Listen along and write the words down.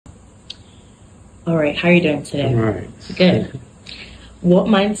All right, how are you doing today? All right. Good. What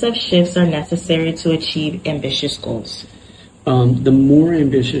mindset shifts are necessary to achieve ambitious goals? The more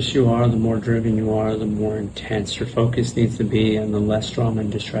ambitious you are, the more driven you are, the more intense your focus needs to be, and the less drama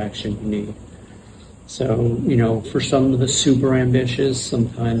and distraction you need. So, for some of the super ambitious,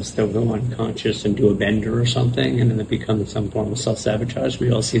 sometimes they'll go unconscious and do a bender or something, and then it becomes some form of self-sabotage.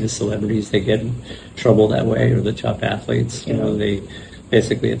 We all see the celebrities, they get in trouble that way, or the top athletes, they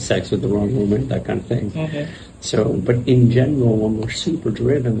basically have sex with the wrong woman, that kind of thing. Mm-hmm. So, but in general, when we're super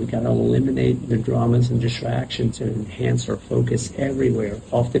driven, we got to eliminate the dramas and distractions and enhance our focus everywhere,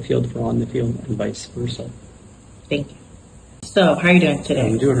 off the field for on the field, and vice versa. Thank you. So, how are you doing today?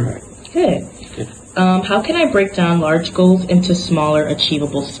 I'm doing all right. Good. How can I break down large goals into smaller,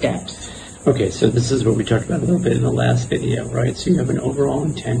 achievable steps? Okay, so this is what we talked about a little bit in the last video, right? So you have an overall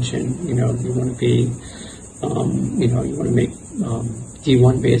intention, you want to be, you want to make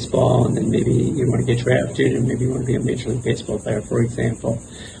D1 baseball, and then maybe you want to get drafted, and maybe you want to be a Major League Baseball player, for example.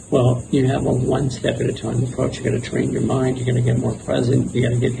 Well, you have a one step at a time approach. You got to train your mind. You got to get more present. You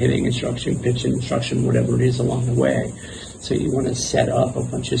got to get hitting instruction, pitching instruction, whatever it is along the way. So you want to set up a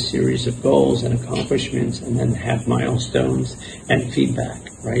bunch of series of goals and accomplishments, and then have milestones and feedback,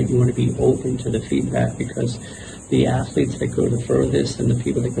 right? You want to be open to the feedback, because the athletes that go the furthest and the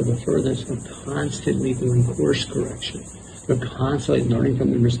people that go the furthest are constantly doing course correction. They're constantly learning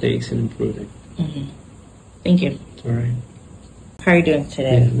from their mistakes and improving. Mm-hmm. Thank you. All right. How are you doing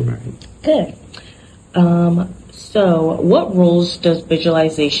today? Yeah, all right. Good. So what roles does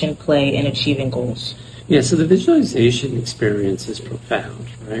visualization play in achieving goals? Yeah, so the visualization experience is profound,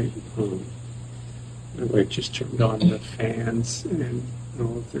 right? I just turned on the fans, and I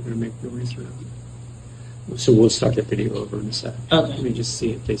don't know if they're going to make noise or not. So we'll start the video over in a sec. Okay. Let me just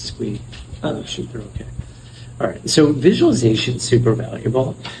see if they squeak. Okay. Shoot, they're okay. All right, so visualization is super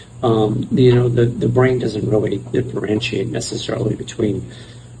valuable. The brain doesn't really differentiate necessarily between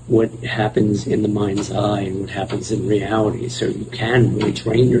what happens in the mind's eye and what happens in reality. So you can really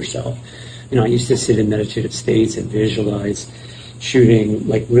train yourself. I used to sit in meditative states and visualize shooting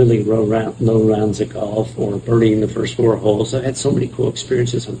like really low rounds of golf, or birdieing the first 4 holes. I've had so many cool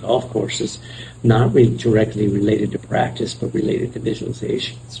experiences on golf courses, not really directly related to practice, but related to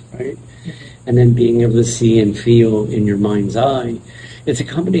visualizations, right? Mm-hmm. And then being able to see and feel in your mind's eye. It's a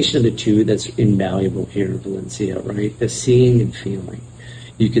combination of the two that's invaluable here, Valencia, right? The seeing and feeling.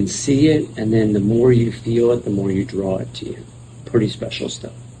 You can see it, and then the more you feel it, the more you draw it to you. Pretty special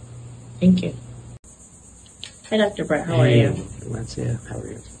stuff. Thank you. Hi, Dr. Brett. How are you? Valencia, how are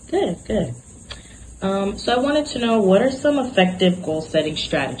you? Good. So I wanted to know, what are some effective goal-setting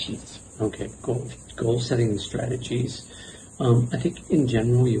strategies? Okay, goal-setting strategies. I think in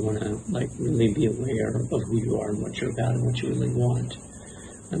general you want to really be aware of who you are and what you're about and what you really want.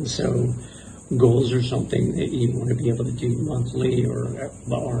 And so goals are something that you want to be able to do monthly or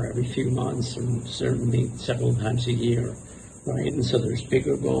every few months, and certainly several times a year. Right, and so there's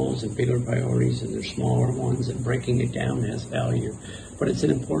bigger goals and bigger priorities, and there's smaller ones, and breaking it down has value. But it's an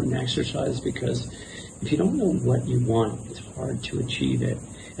important exercise, because if you don't know what you want, it's hard to achieve it.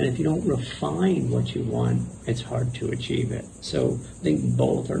 And if you don't refine what you want, it's hard to achieve it. So I think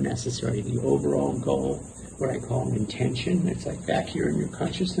both are necessary. The overall goal, what I call an intention, it's like back here in your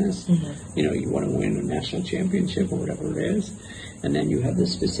consciousness. Mm-hmm. You want to win a national championship or whatever it is. And then you have the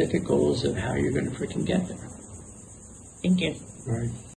specific goals of how you're going to freaking get there. Thank you. All right.